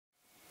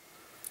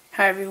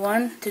Hi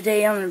everyone,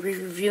 today I'm going to be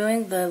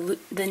reviewing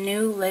the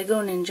new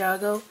Lego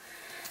Ninjago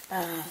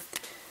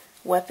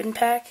weapon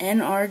pack,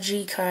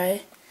 NRG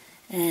Kai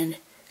and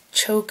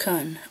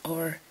CHOKUN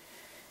or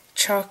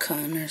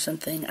CHOKUN or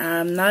something.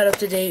 I'm not up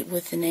to date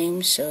with the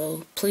names,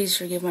 so please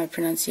forgive my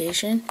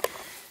pronunciation.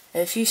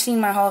 If you've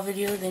seen my haul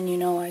video, then you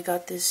know I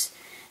got this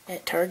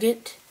at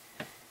Target.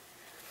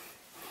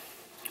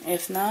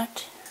 If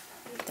not,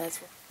 that's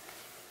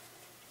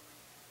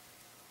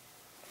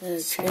the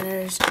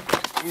spinners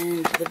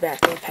and the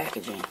back of the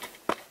packaging.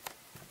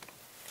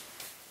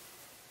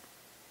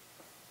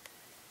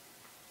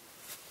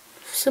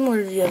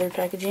 Similar to the other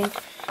packaging,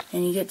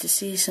 and you get to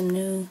see a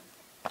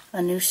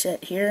new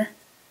set here,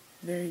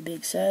 very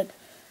big set,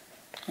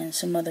 and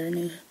some other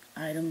new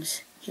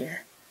items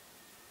here.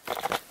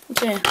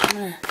 Okay, I'm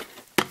gonna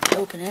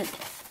open it.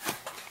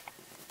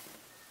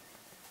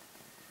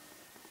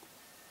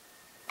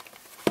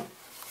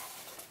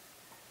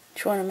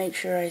 Just want to make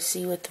sure I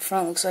see what the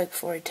front looks like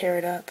before I tear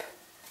it up.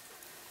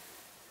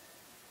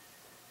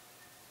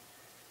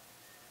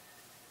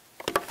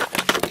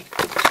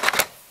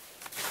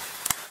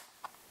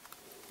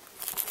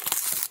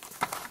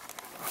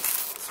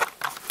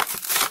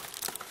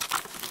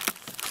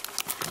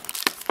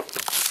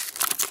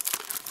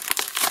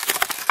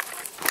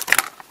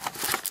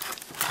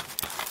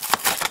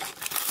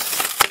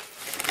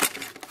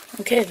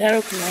 Okay, that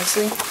opened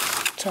nicely.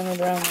 Turn it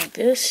around like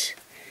this,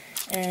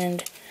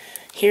 and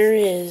here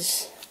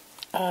is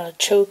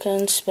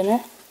CHOKUN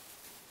spinner.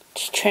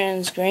 It's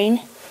trans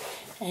green,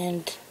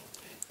 and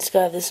it's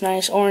got this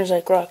nice orange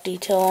like rock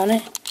detail on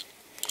it.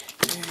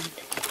 And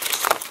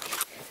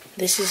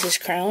this is his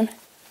crown.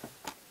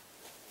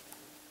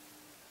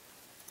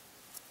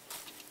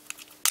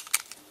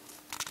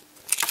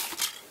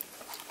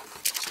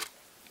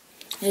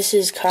 This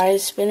is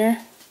Kai's spinner,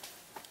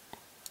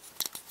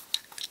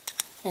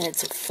 and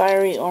it's a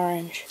fiery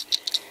orange,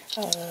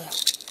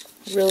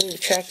 really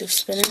attractive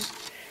spinner.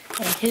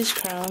 And his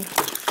crown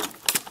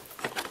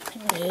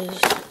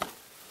is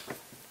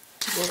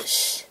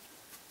this.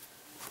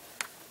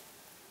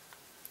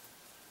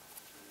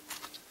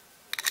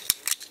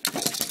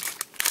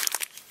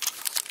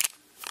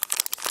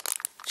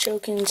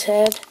 CHOKUN's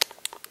head,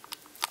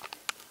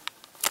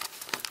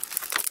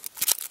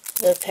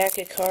 the pack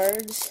of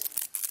cards,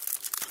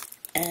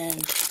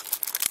 and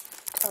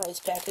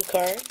Kai's pack of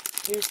cards.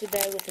 Here's the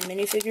bag with the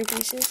minifigure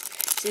pieces.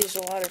 See, there's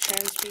a lot of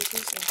trans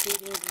pieces,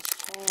 including these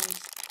trans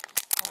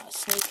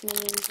snake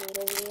minions or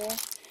whatever they are.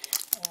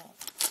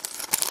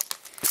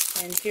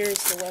 And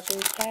here's the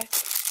weapons pack.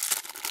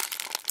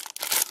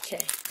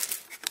 Okay.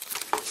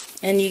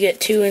 And you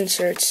get two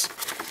inserts.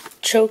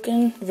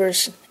 CHOKUN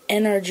versus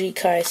NRG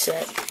Kai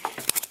set.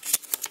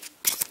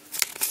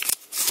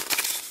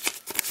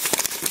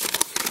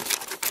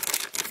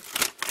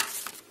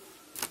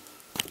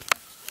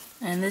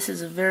 And this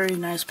is a very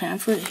nice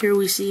pamphlet. Here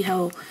we see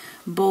how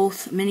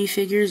both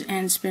minifigures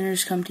and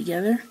spinners come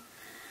together.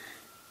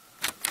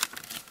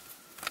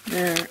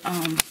 They're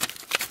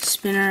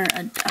spinner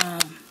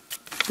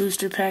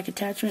booster pack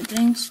attachment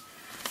things,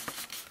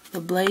 the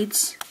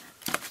blades,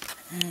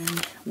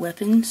 and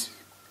weapons.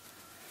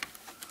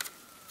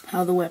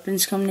 How the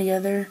weapons come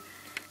together.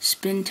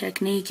 Spin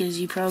technique, as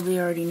you probably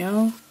already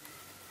know.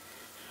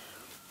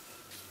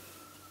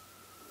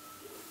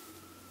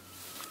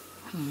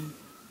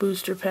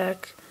 Booster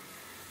pack.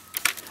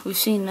 We've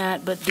seen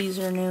that, but these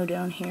are new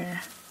down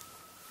here.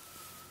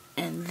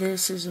 And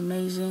this is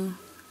amazing.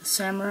 The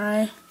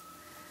samurai.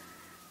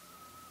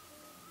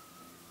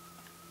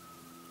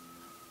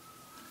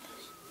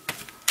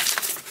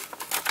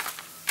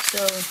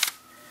 So,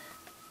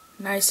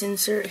 nice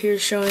insert here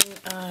showing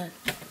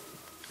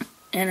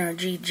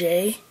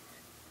NRGJ.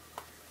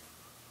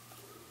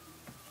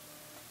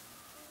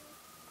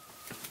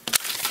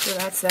 So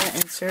that's that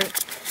insert.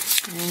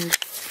 And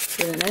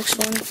for the next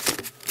one,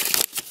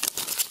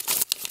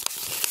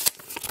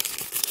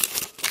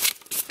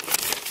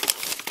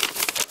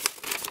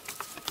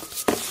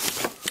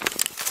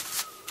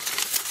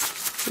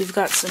 we've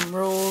got some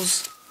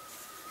rules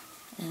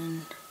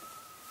and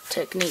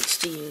techniques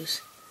to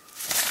use.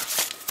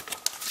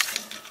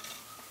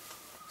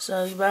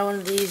 So you buy one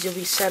of these, you'll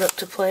be set up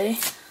to play,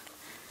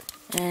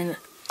 and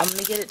I'm going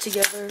to get it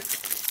together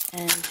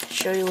and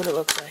show you what it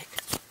looks like.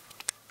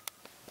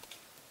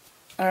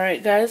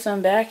 Alright guys,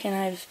 I'm back, and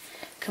I've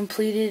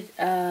completed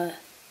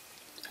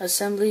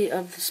assembly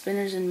of the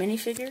spinners and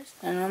minifigures.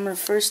 And I'm going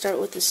to first start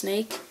with the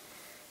snake,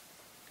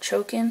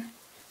 CHOKUN.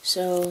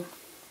 So,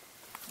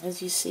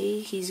 as you see,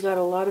 he's got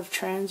a lot of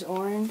trans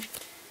orange,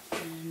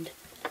 and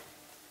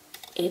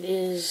it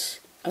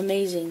is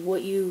amazing.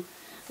 What you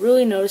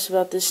really notice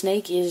about this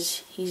snake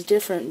is he's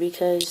different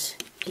because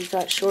he's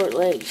got short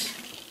legs.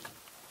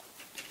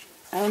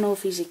 I don't know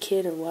if he's a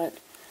kid or what.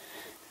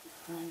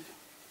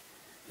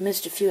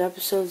 Missed a few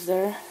episodes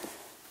there,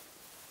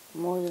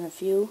 more than a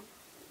few,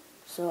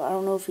 so I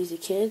don't know if he's a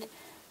kid,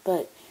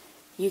 but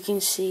you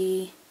can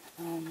see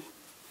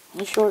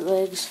his short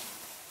legs,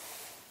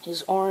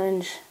 his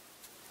orange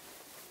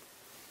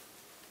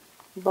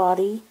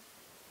body,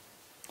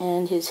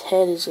 and his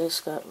head has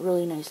just got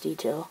really nice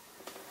detail.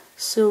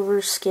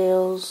 Silver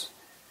scales,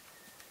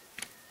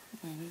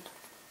 and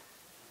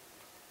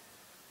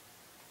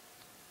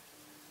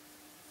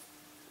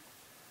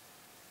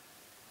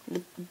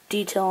the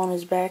detail on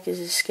his back is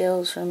his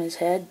scales from his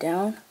head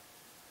down,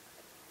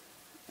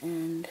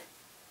 and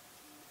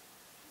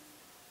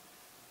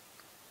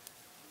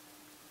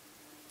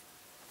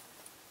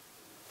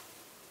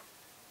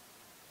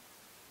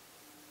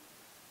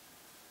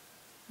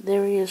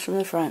there he is from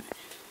the front.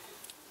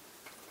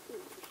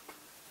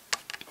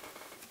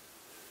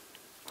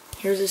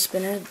 Here's a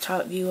spinner, the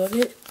top view of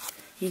it.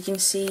 You can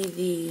see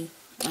the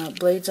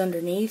blades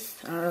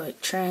underneath are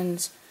like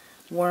trans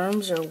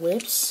worms or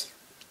whips,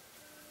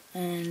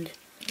 and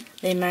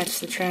they match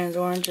the trans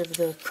orange of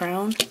the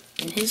crown.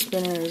 And his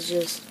spinner is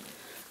just,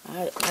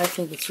 I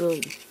think it's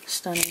really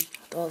stunning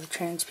with all the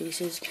trans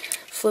pieces.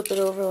 Flip it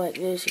over like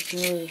this, you can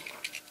really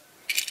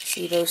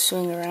see those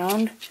swing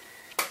around,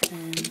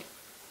 and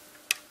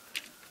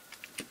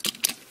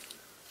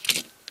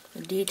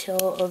the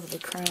detail of the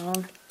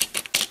crown.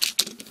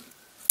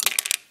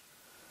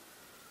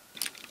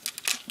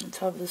 The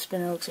top of the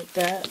spinner looks like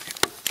that.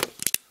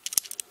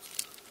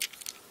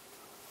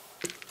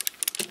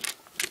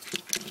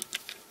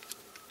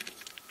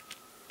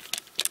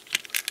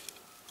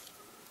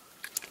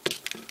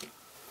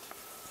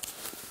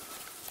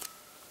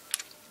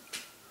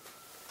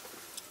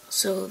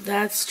 So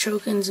that's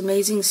CHOKUN's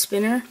amazing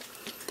spinner.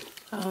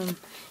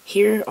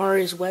 Here are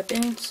his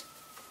weapons.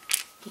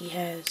 He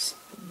has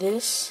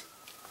this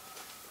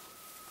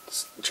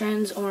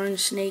trans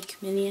orange snake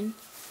minion.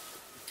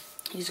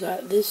 He's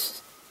got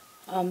this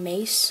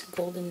mace,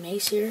 golden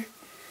mace here,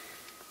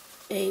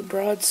 a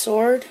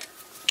broadsword,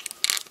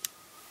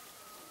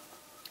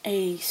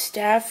 a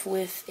staff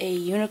with a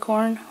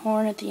unicorn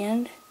horn at the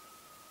end,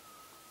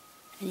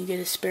 and you get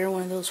a spare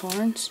one of those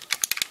horns,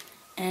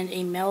 and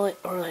a mallet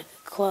or like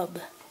a club.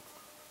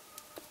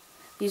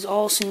 These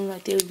all seem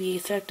like they would be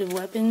effective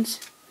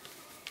weapons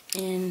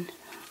in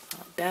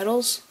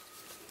battles,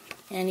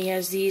 and he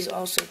has these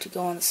also to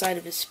go on the side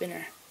of his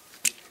spinner,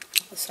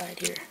 on the side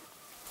here.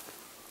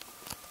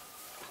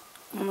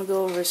 I'm going to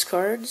go over his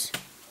cards.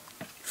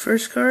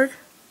 First card,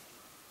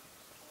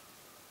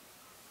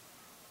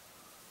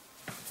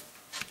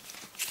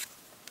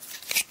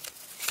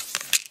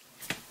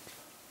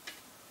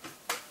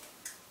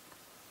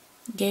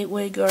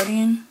 Gateway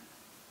Guardian.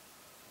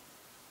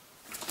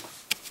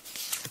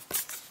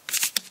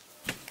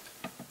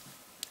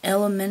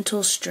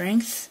 Elemental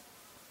Strength.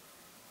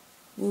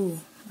 Ooh,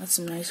 that's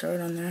some nice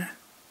art on there.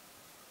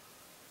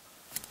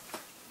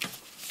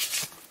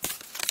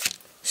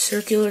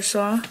 Circular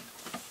Saw.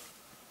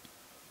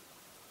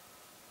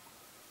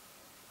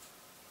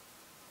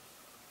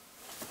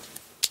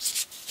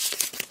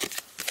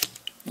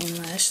 And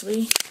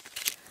lastly,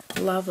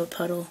 Lava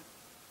Puddle.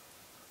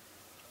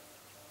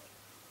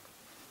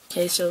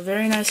 Okay, so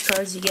very nice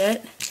cards you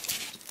get.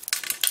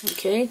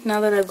 Okay,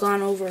 now that I've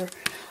gone over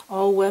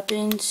all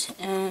weapons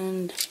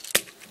and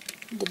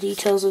the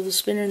details of the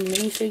spinner and the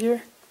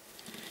minifigure,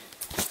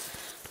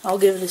 I'll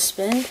give it a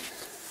spin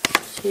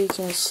so you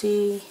can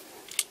see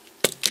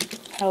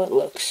how it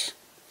looks.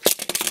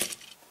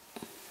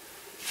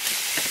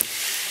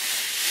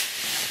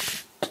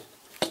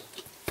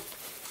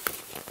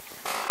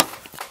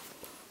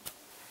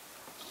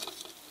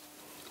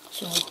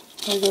 So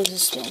here goes the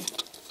spin.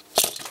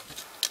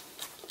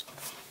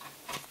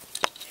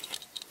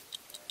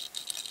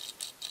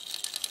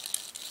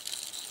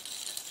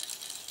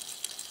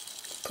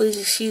 Please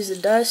excuse the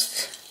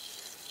dust.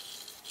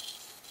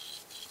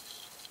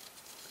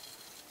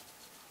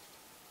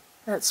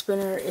 That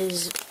spinner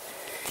is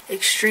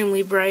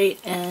extremely bright,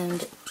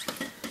 and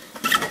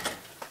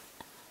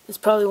it's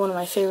probably one of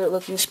my favorite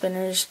looking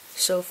spinners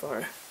so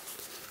far.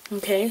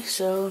 Okay,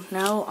 so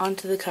now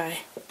onto the Kai.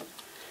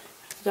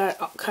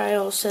 Got Kai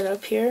all set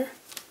up here.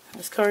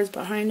 His cards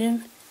behind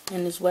him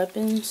and his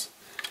weapons.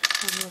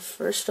 I'm gonna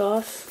first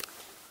off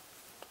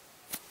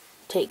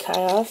take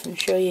Kai off and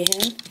show you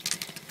him.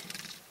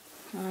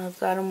 I've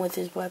got him with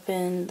his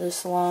weapon,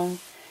 this long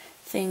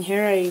thing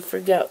here. I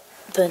forgot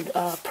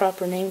the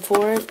proper name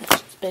for it.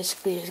 It's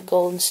basically his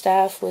golden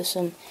staff with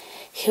some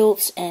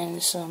hilts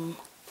and some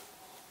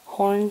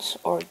horns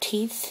or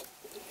teeth.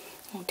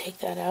 I'll take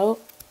that out.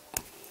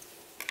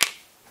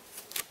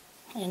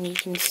 And you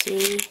can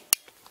see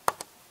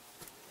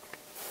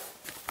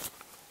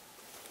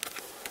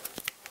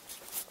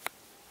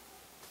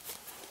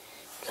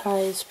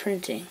Kai's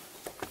printing.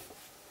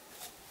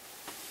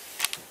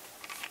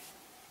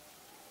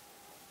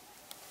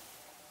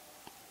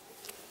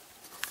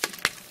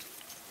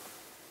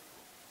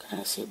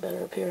 Kind of see it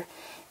better up here.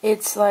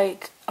 It's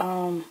like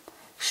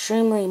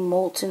extremely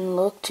molten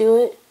look to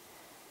it.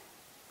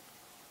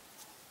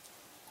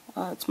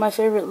 It's my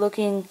favorite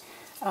looking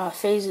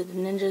phase of the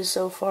ninjas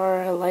so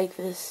far. I like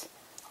this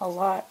a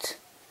lot.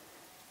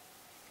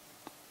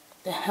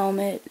 The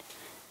helmet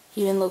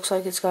even looks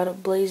like it's got a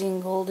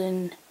blazing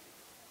golden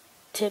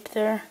tip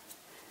there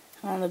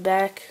on the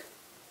back.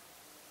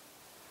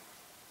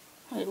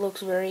 It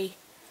looks very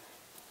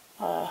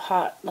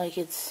hot, like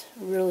it's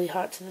really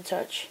hot to the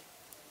touch.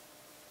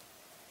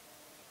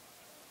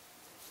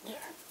 There.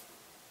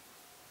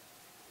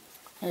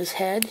 His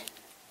head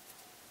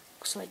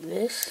looks like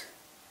this.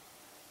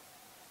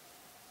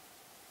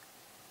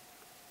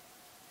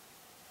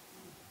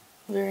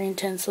 Very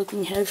intense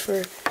looking head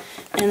for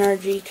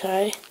NRG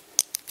Kai.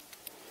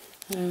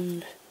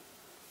 And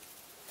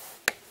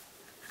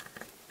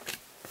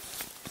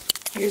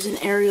here's an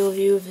aerial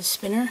view of his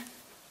spinner.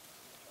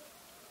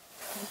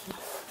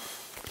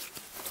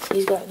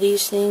 He's got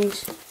these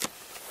things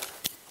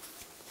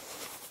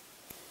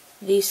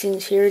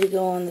here to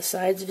go on the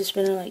sides of the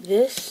spinner like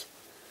this.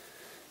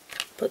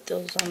 Put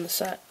those on the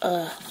side,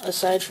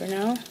 aside for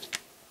now,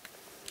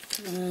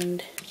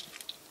 and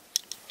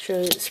show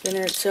you the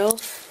spinner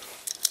itself.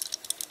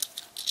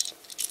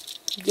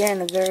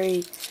 Again, a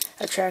very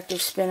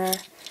attractive spinner,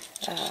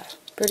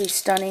 pretty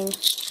stunning.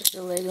 It's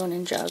the Lego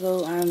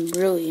Ninjago. I'm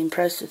really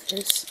impressed with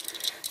this,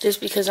 just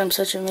because I'm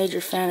such a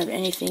major fan of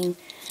anything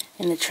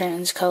in the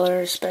trans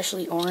color,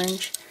 especially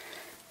orange.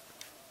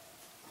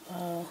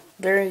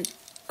 Very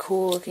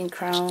cool looking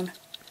crown.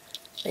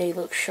 They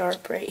look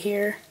sharp right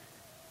here.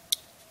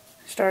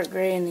 Stark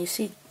gray, and you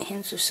see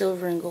hints of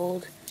silver and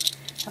gold.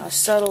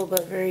 Subtle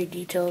but very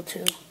detailed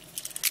too.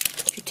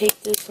 If you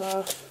take this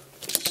off,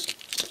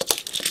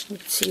 you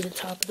can see the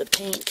top of the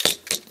paint.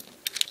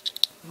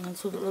 And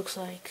that's what it looks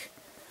like.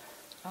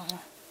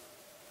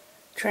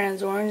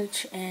 Trans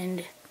orange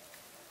and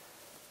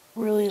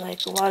really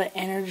like a lot of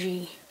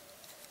energy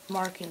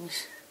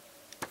markings.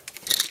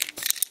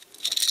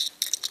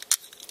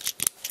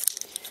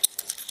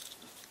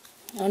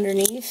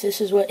 Underneath, this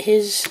is what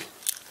his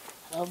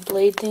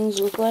blade things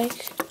look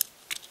like.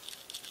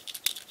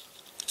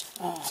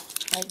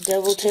 Like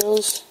devil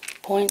tails,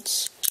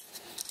 points,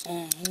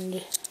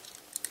 and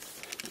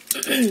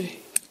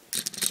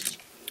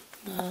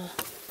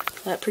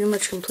that pretty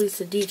much completes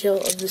the detail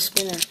of the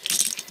spinner.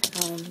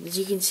 As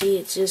you can see,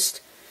 it's just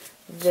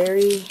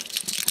very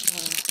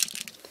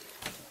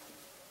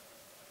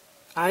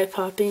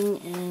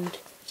eye-popping, and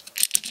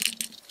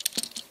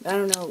I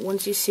don't know,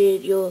 once you see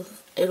it,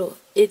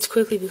 it's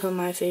quickly become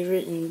my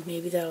favorite, and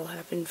maybe that'll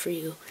happen for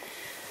you.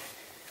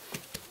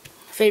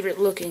 Favorite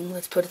looking,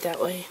 let's put it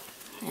that way.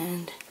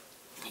 And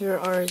here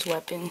are his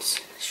weapons.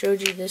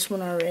 Showed you this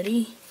one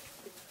already.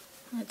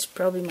 That's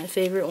probably my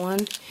favorite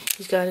one.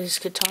 He's got his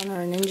katana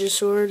or ninja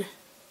sword.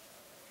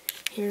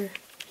 Here,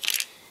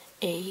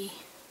 a,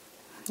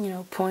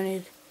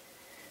 pointed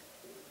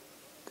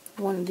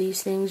one of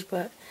these things,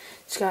 but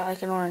it's got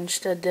like an orange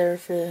stud there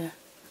for the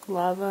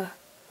lava.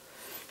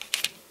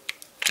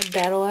 A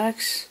battle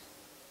axe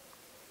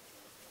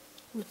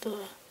with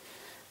a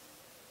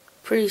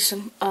pretty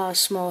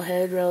small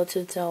head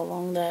relative to how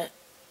long that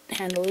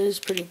handle is.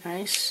 Pretty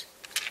nice.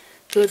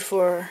 Good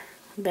for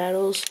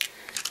battles.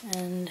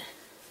 And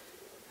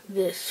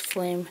this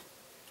flame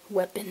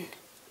weapon.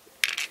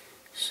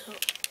 So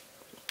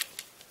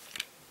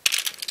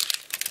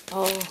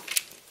I'll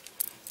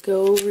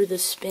go over the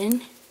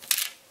spin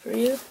for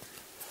you.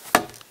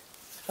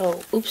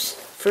 Oh, oops.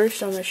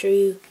 First I'm going to show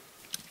you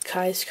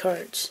Kai's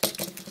cards.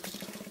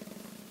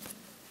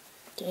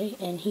 Okay,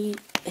 and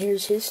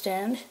here's his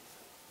stand.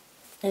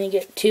 And you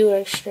get 2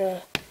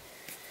 extra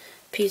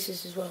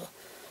pieces as well.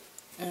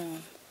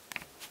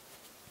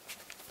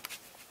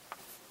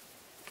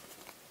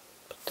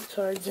 Put the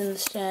cards in the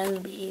stand,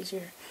 it'll be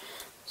easier.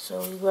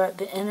 So we've got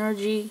the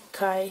NRG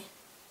Kai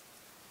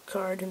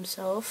card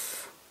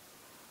himself.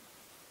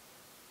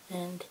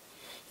 And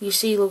you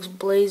see he looks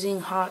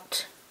blazing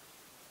hot.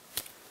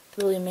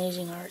 Really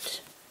amazing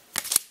art.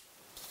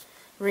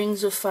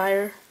 Rings of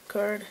Fire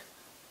card.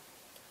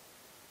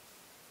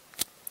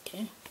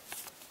 Okay.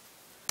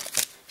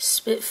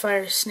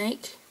 Spitfire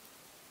Snake.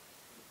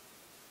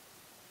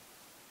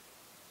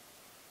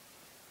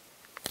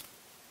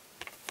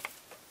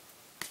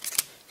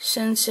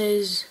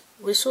 Sensei's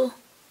Whistle.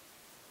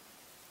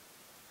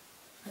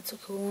 That's a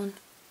cool one.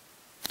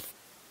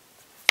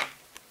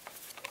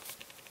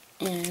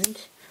 And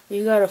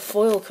we got a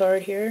foil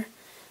card here.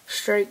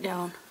 Strike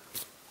Down.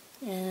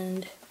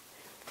 And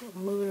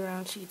we'll move it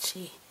around so you can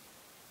see.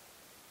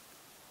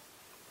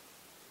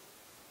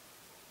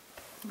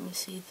 Let me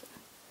see.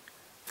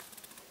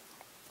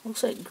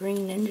 Looks like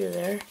Green Ninja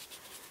there.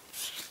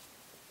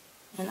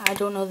 And I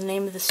don't know the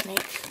name of the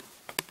snake.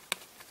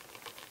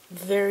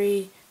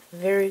 Very,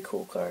 very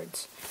cool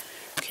cards.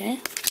 Okay,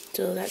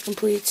 so that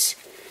completes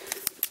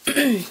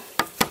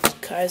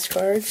Kai's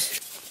cards.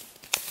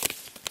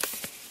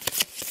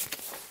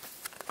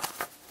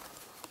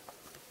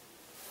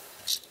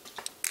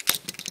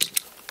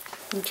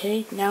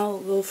 Okay, now we'll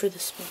go for the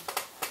spin.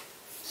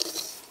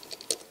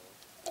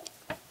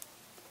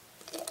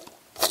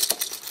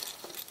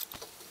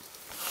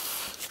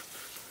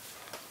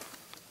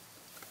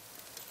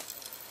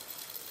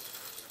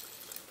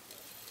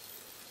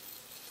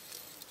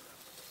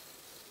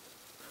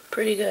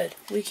 Pretty good.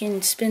 We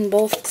can spin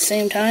both at the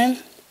same time.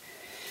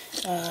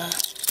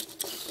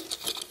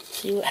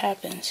 See what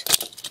happens.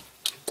 Okay,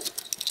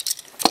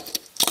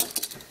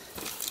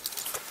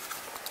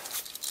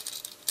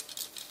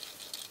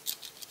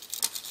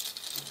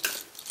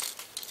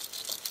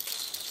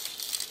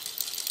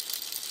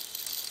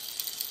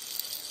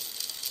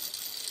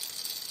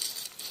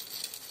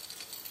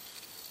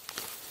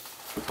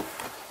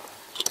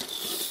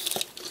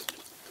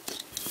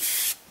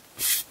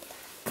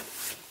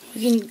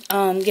 You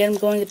can get them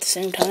going at the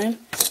same time.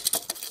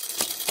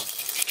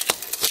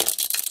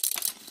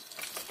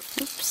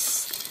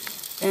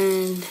 Oops.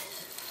 And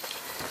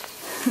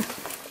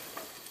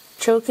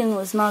CHOKUN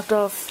was knocked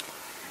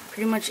off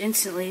pretty much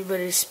instantly,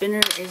 but his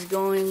spinner is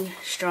going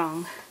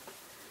strong.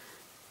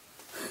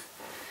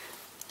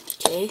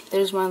 Okay,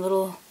 there's my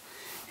little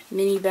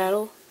mini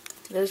battle.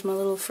 There's my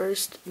little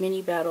first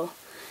mini battle.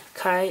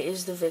 Kai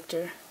is the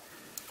victor.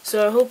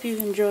 So I hope you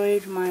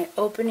enjoyed my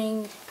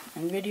opening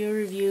and video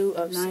review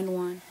of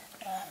 9-1.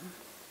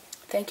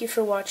 Thank you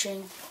for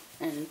watching,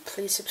 and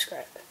please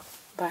subscribe.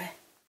 Bye.